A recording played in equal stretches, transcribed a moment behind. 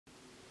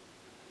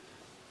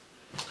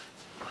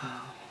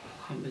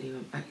can't believe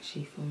I'm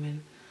actually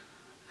filming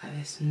at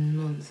this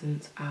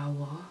nonsense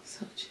hour,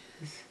 such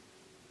as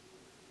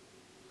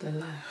the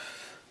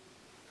life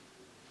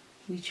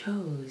we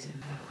chose.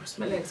 And of course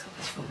my legs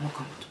always feel more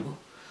comfortable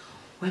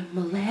when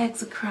my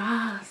legs are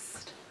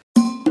crossed.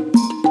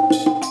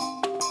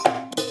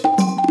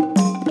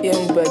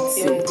 Young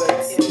Bodzy.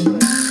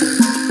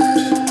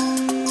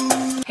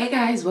 Hey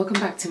guys, welcome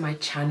back to my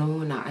channel.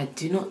 Now I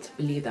do not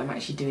believe that I'm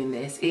actually doing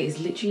this. It is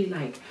literally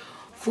like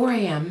 4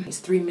 AM, it's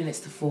 3 minutes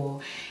to 4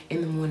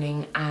 in the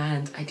morning,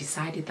 and I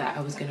decided that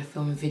I was going to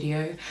film a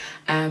video.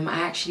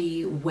 I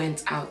actually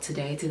went out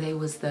today. Today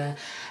was the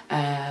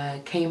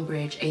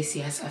Cambridge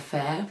ACS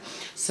affair.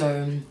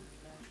 So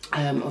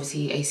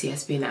obviously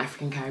ACS being the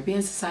African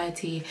Caribbean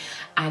Society,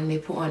 and they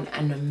put on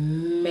an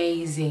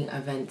amazing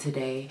event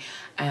today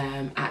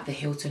at the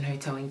Hilton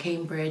Hotel in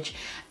Cambridge,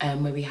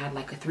 where we had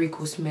like a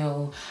 3-course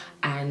meal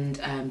and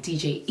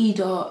DJ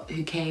E-Dot,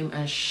 who came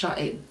and shut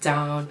it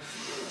down.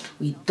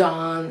 We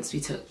danced, we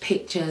took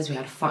pictures, we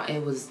had fun.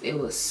 It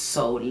was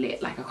so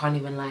lit. Like, I can't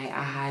even lie,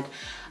 I had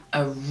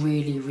a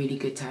really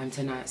good time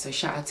tonight. So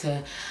shout out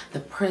to the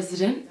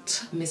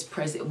president, Miss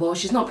President. Well,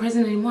 she's not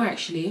president anymore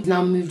actually. She's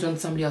now moved on to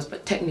somebody else,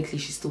 but technically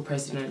she's still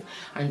president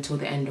until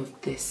the end of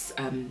this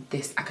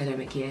this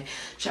academic year.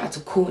 Shout out to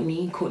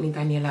Courtney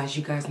Daniela, as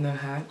you guys know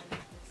her.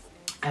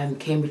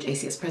 Cambridge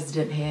ACS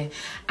president here,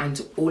 and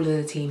to all of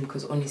the team,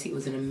 because honestly it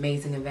was an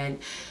amazing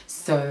event.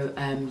 So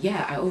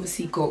yeah, I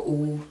obviously got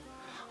all,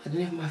 I don't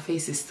know if my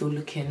face is still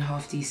looking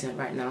half decent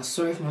right now.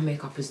 Sorry if my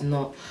makeup is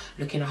not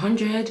looking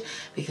 100,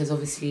 because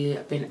obviously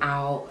I've been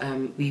out,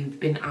 we've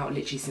been out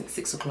literally since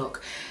 6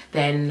 o'clock.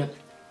 Then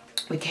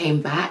we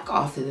came back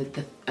after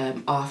the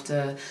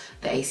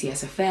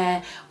ACS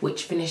affair,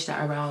 which finished at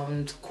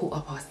around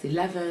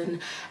 11:15,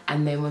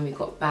 and then when we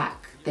got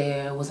back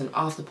there was an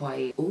after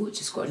party. Oh,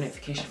 just got a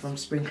notification from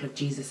Sprinkle of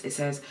Jesus. It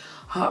says,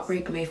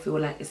 heartbreak may feel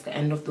like it's the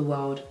end of the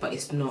world, but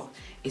it's not.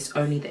 It's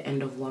only the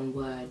end of one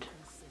word.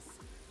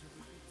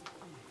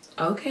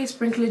 Okay,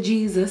 Sprinkler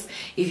Jesus.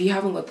 If you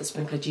haven't got the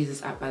Sprinkler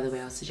Jesus app, by the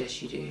way, I'll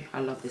suggest you do. I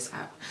love this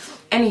app.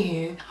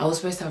 Anywho, I was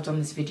supposed to have done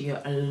this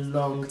video a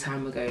long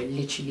time ago,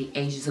 literally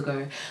ages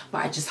ago,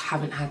 but I just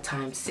haven't had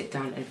time to sit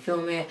down and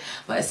film it.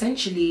 But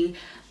essentially,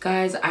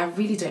 guys, I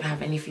really don't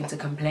have anything to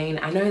complain.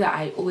 I know that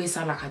I always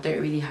sound like I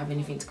don't really have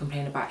anything to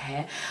complain about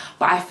hair,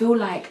 but I feel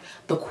like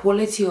the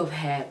quality of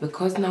hair,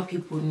 because now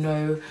people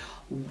know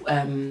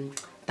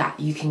that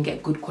you can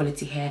get good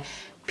quality hair,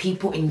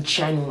 people in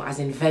general, as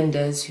in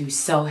vendors who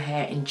sell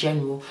hair in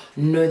general,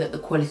 know that the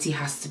quality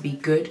has to be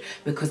good,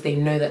 because they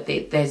know that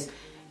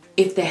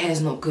if their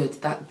hair's not good,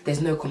 that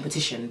there's no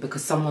competition,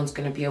 because someone's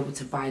going to be able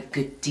to buy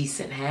good,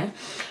 decent hair.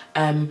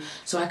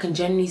 So I can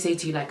genuinely say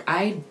to you, like,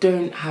 I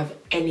don't have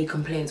any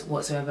complaints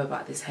whatsoever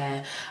about this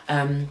hair.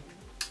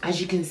 As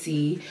you can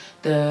see,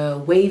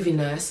 the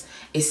waviness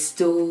is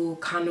still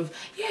kind of,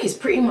 yeah, it's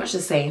pretty much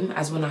the same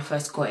as when I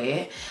first got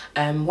it.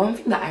 One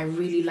thing that I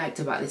really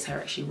liked about this hair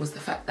actually was the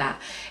fact that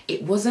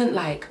it wasn't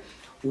like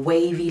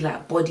wavy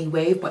like body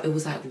wave, but it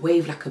was like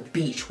wave like a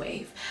beach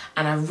wave,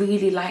 and I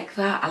really like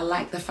that. I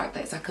like the fact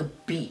that it's like a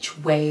beach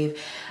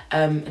wave,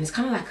 and it's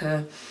kind of like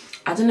a,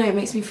 I don't know, it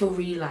makes me feel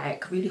really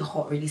like really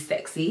hot, really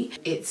sexy.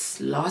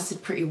 It's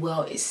lasted pretty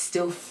well. It's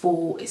still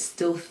full, it's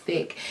still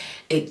thick.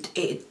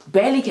 It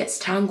barely gets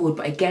tangled,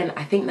 but again,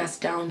 I think that's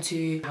down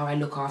to how I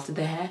look after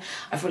the hair.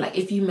 I feel like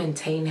if you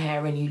maintain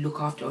hair and you look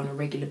after it on a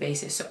regular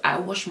basis, so I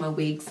wash my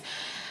wigs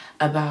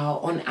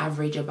on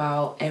average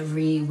about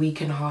every week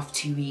and a half,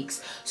 2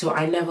 weeks. So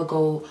I never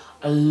go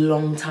a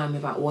long time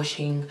without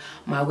washing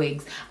my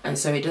wigs, and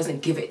so it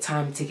doesn't give it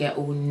time to get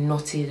all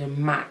knotted and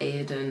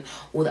matted and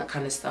all that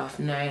kind of stuff.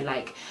 No,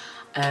 like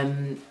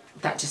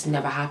that just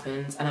never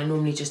happens. And I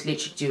normally just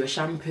literally do a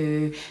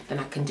shampoo, then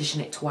I condition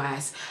it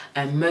twice,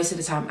 and most of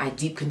the time I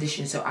deep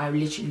condition, so I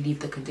literally leave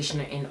the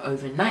conditioner in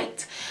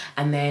overnight,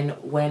 and then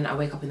when I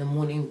wake up in the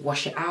morning,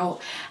 wash it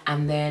out,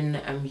 and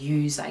then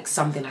use like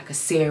something like a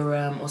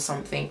serum or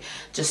something,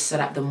 just so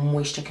that the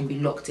moisture can be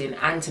locked in,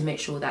 and to make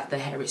sure that the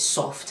hair is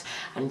soft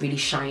and really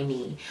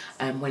shiny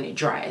when it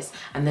dries.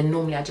 And then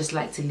normally I just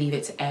like to leave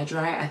it to air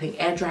dry. I think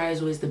air dry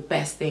is always the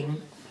best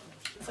thing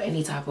for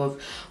any type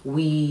of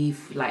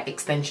weave, like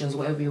extensions,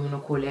 whatever you want to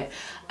call it.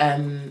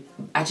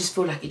 I just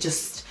feel like it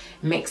just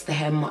makes the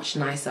hair much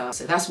nicer,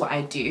 so that's what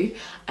I do.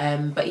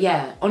 But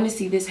yeah,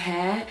 honestly, this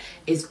hair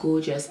is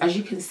gorgeous. As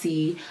you can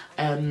see,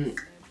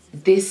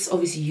 this,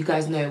 obviously you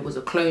guys know, was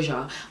a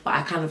closure, but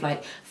I kind of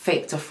like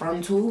faked a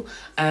frontal,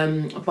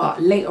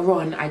 but later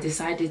on I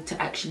decided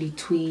to actually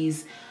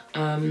tweeze.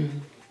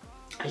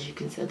 As you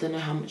can see, I don't know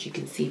how much you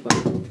can see, but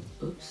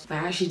oops, but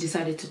I actually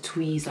decided to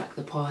tweeze like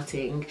the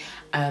parting,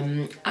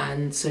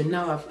 and so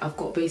now I've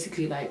got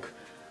basically like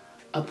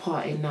a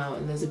parting now,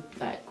 and there's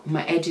like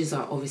my edges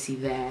are obviously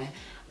there.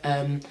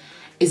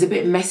 It's a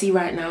bit messy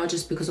right now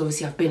just because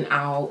obviously I've been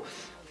out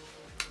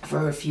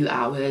for a few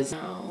hours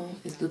now.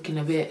 It's looking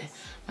a bit,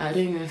 I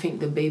don't even think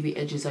the baby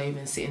edges are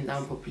even sitting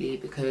down properly,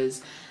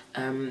 because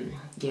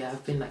yeah,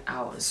 I've been like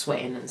out and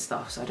sweating and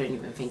stuff, so I don't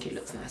even think it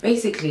looks nice.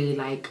 Basically,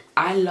 like,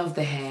 I love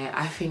the hair.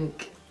 I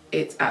think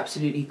It's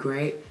absolutely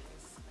great.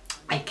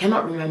 I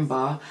cannot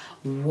remember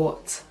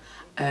what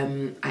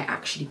I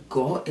actually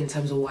got in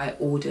terms of what I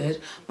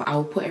ordered, but I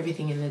will put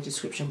everything in the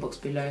description box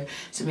below,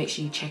 so make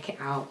sure you check it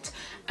out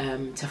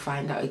to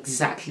find out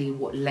exactly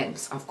what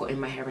lengths I've got in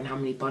my hair and how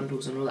many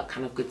bundles and all that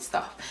kind of good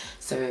stuff.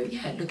 So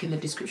yeah, look in the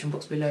description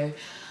box below.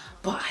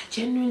 But I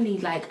genuinely,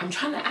 like, I'm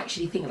trying to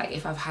actually think like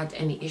if I've had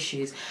any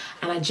issues,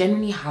 and I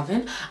genuinely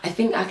haven't. I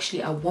think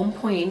actually at one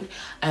point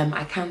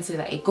I can say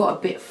that it got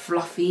a bit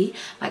fluffy,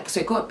 like, so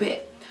it got a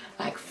bit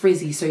like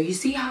frizzy. So you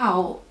see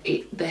how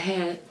the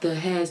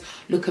hairs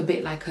look a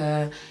bit like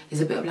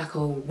is a bit of like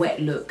a wet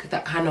look,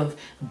 that kind of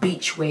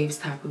beach waves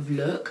type of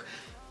look.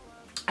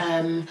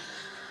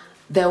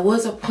 There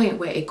was a point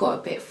where it got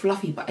a bit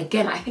fluffy, but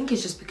again, I think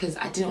it's just because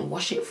I didn't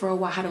wash it for a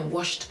while. I hadn't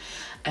washed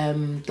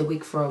the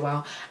wig for a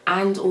while,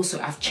 and also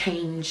I've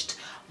changed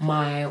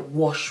my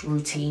wash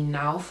routine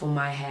now for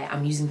my hair.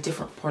 I'm using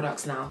different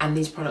products now, and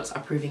these products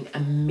are proving a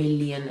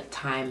million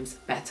times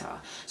better.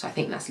 So I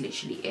think that's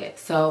literally it.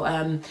 So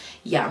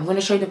yeah, I'm going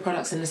to show you the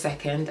products in a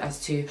second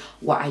as to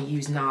what I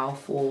use now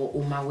for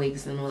all my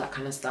wigs and all that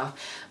kind of stuff.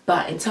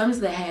 But in terms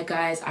of the hair,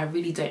 guys, I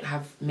really don't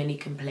have many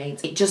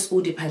complaints. It just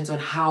all depends on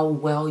how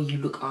well you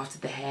look after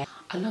the hair.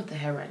 I love the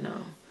hair right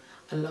now.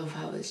 I love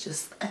how it's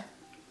just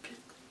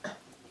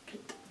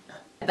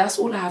that's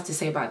all I have to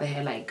say about the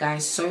hair. Like,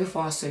 guys, so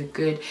far so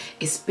good.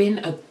 It's been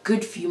a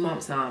good few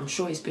months now. I'm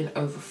sure it's been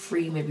over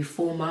 3, maybe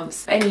 4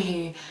 months.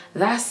 Anywho,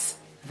 that's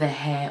the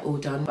hair all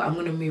done, but I'm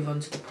gonna move on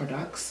to the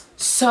products.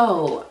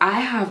 So I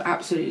have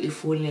absolutely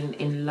fallen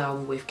in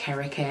love with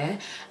Keracare.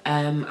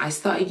 I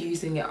started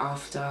using it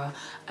after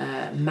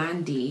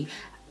Mandy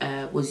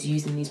was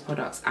using these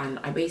products, and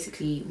I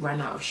basically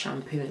ran out of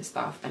shampoo and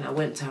stuff, and I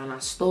went to her and I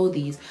stole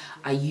these.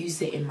 I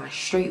used it in my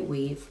straight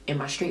wig,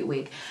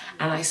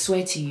 and I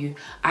swear to you,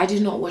 I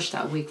did not wash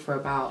that wig for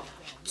about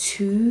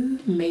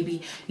 2,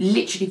 maybe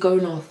literally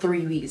going on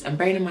 3 weeks. And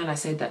bearing in mind, I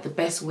said that the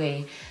best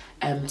way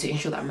to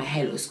ensure that my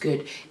hair looks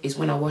good is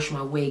when I wash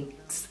my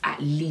wigs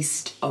at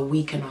least a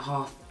week and a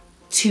half,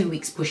 2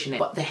 weeks pushing it.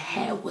 But the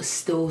hair was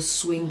still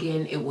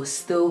swinging, it was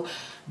still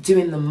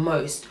doing the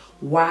most.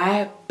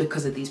 Why?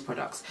 Because of these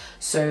products.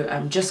 So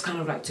just kind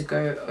of like to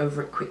go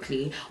over it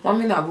quickly. One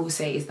thing that I will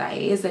say is that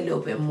it is a little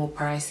bit more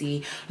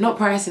pricey. Not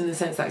pricey in the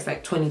sense that it's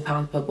like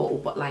 £20 per bottle,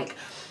 but like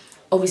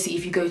obviously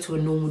if you go to a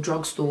normal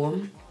drugstore,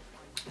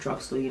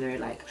 you know,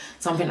 like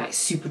something like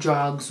Super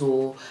Drugs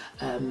or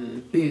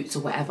Boots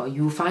or whatever,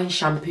 you'll find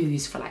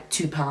shampoos for like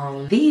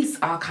 £2. These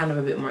are kind of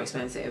a bit more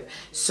expensive.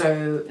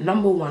 So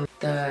number one,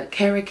 the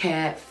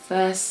Keracare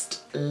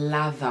First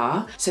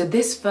Lather. So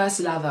this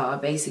First Lather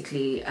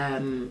basically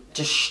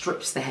just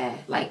strips the hair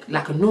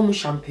like a normal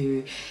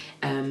shampoo.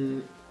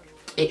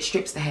 It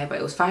strips the hair, but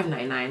it was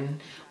 £5.99,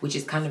 which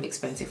is kind of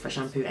expensive for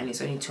shampoo, and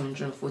it's only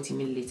 240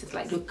 milliliters.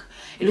 Like, look,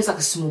 it looks like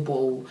a small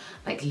bottle,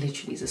 like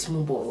literally it's a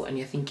small bottle, and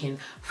you're thinking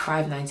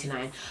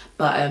 £5.99.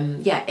 But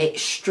yeah, it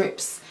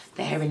strips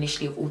the hair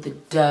initially of all the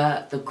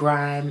dirt, the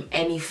grime,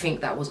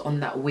 anything that was on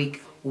that wig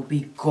will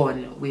be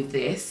gone with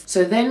this.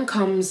 So then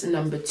comes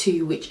number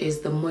 2, which is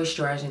the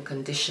moisturizing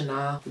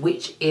conditioner,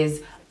 which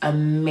is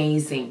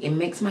amazing. It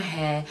makes my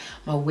hair,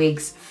 my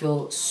wigs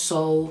feel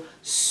so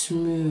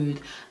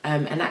smooth.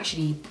 And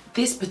actually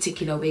this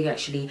particular wig,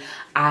 actually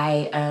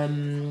I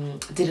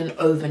did an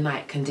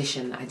overnight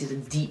condition. I did a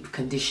deep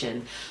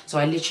condition, so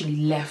I literally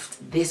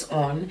left this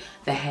on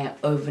the hair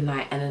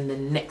overnight, and then the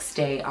next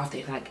day after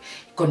it like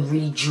gone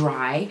really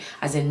dry,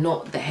 as in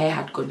not the hair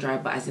had gone dry,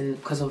 but as in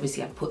because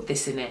obviously I put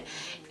this in it,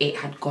 it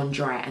had gone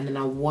dry, and then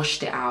I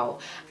washed it out,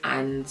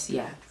 and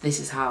yeah, this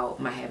is how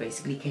my hair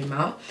basically came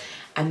out.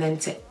 And then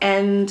to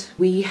end,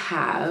 we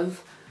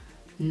have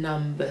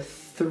number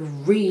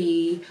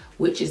 3,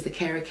 which is the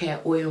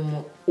Keracare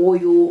oil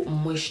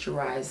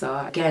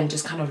moisturizer. Again,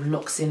 just kind of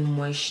locks in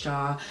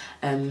moisture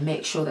and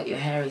make sure that your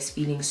hair is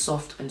feeling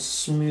soft and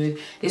smooth.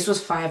 This was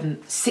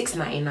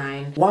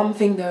 $6.99. One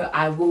thing though,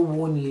 I will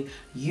warn you,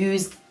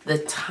 use the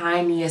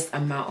tiniest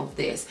amount of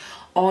this.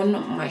 On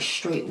my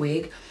straight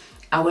wig,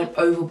 I went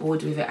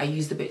overboard with it. I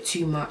used a bit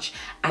too much,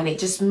 and it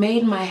just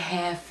made my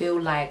hair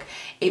feel like,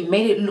 it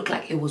made it look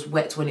like it was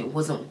wet when it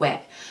wasn't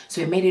wet.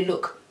 So it made it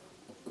look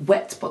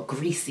wet but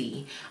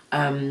greasy.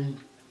 And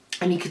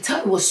you could tell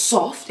it was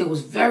soft. It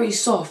was very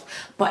soft,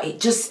 but it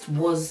just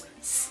was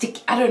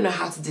sticky. I don't know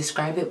how to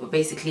describe it, but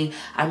basically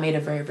I made a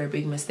very, very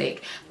big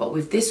mistake. But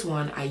with this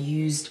one, I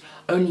used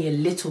only a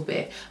little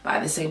bit, but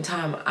at the same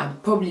time I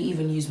probably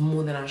even used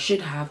more than I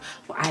should have.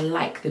 But I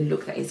like the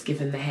look that it's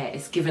given the hair.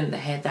 It's given the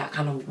hair that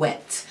kind of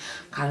wet,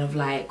 kind of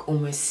like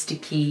almost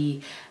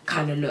sticky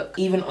kind of look.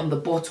 Even on the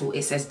bottle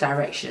it says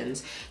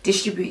directions: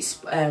 distribute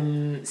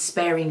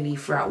sparingly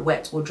throughout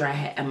wet or dry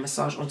hair and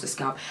massage onto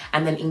scalp.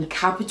 And then in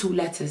capital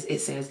letters it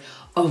says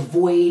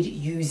avoid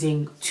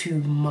using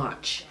too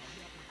much.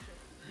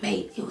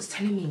 Mate, it was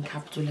telling me in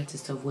capital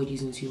letters to avoid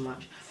using too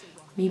much.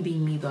 Me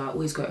being me though, I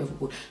always go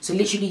overboard. So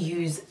literally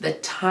use the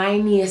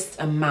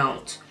tiniest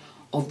amount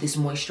of this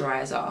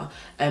moisturizer.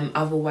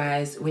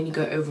 Otherwise, when you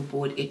go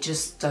overboard, it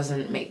just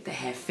doesn't make the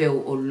hair feel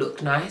or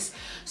look nice.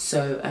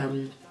 So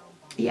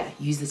yeah,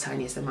 use the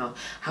tiniest amount.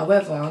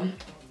 However,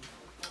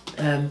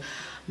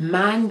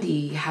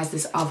 Mandy has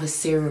this other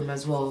serum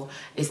as well.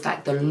 It's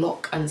like the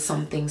Lock and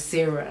Something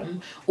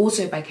serum,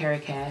 also by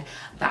Keracare,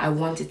 that I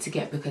wanted to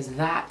get because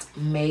that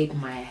made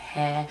my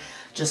hair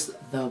just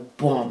the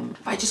bomb.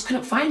 But I just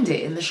couldn't find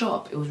it in the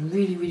shop. It was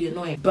really, really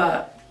annoying.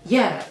 But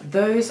yeah,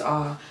 those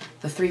are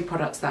the 3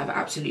 products that I've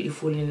absolutely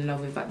fallen in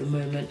love with at the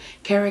moment.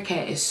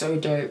 Keracare is so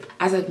dope.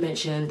 As I've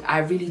mentioned, I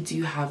really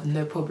do have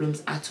no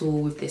problems at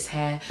all with this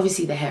hair.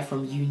 Obviously the hair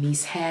from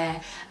Unice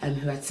Hair,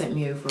 who had sent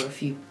me over a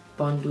few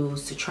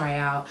bundles to try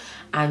out,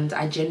 and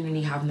I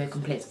genuinely have no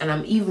complaints. And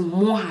I'm even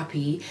more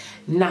happy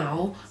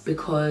now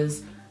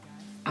because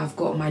I've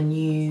got my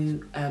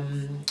new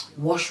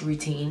wash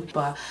routine.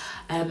 But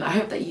I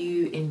hope that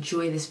you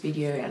enjoy this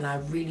video, and I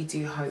really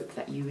do hope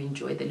that you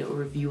enjoy the little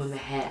review on the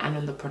hair and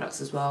on the products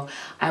as well.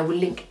 I will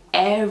link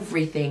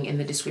everything in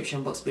the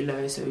description box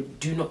below, so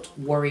do not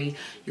worry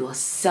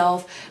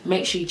yourself.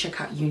 Make sure you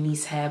check out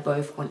Unice Hair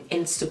both on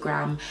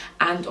Instagram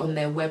and on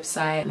their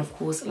website. And of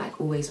course, like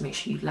always, make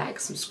sure you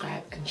like,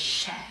 subscribe and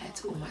share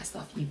to all my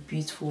stuff, you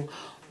beautiful,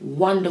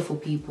 wonderful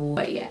people.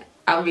 But yeah,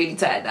 I'm really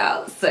tired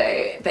now,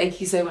 so thank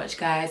you so much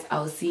guys. I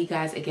will see you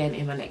guys again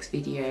in my next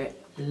video.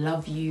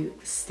 Love you,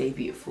 stay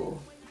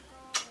beautiful.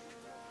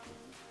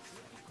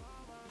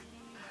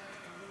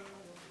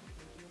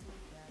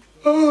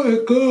 Oh my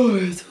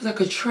god, it was like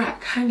a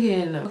track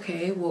hanging.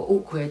 Okay, well,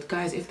 awkward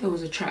guys. If there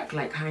was a track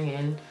like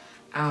hanging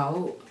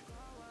out,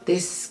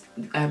 this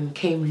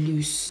came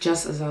loose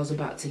just as I was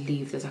about to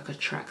leave. There's like a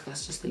track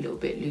that's just a little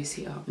bit loose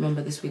here.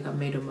 Remember, this wig I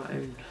made on my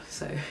own,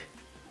 so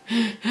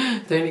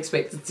don't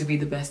expect it to be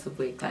the best of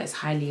wigs. That is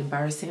highly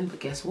embarrassing, but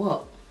guess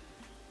what?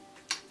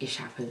 Ish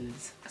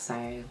happens.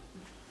 So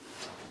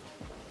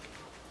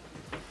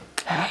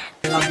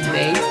love you,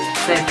 babe.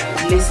 So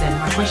listen,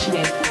 my question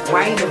is,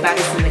 why are you the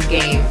baddest in the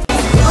game?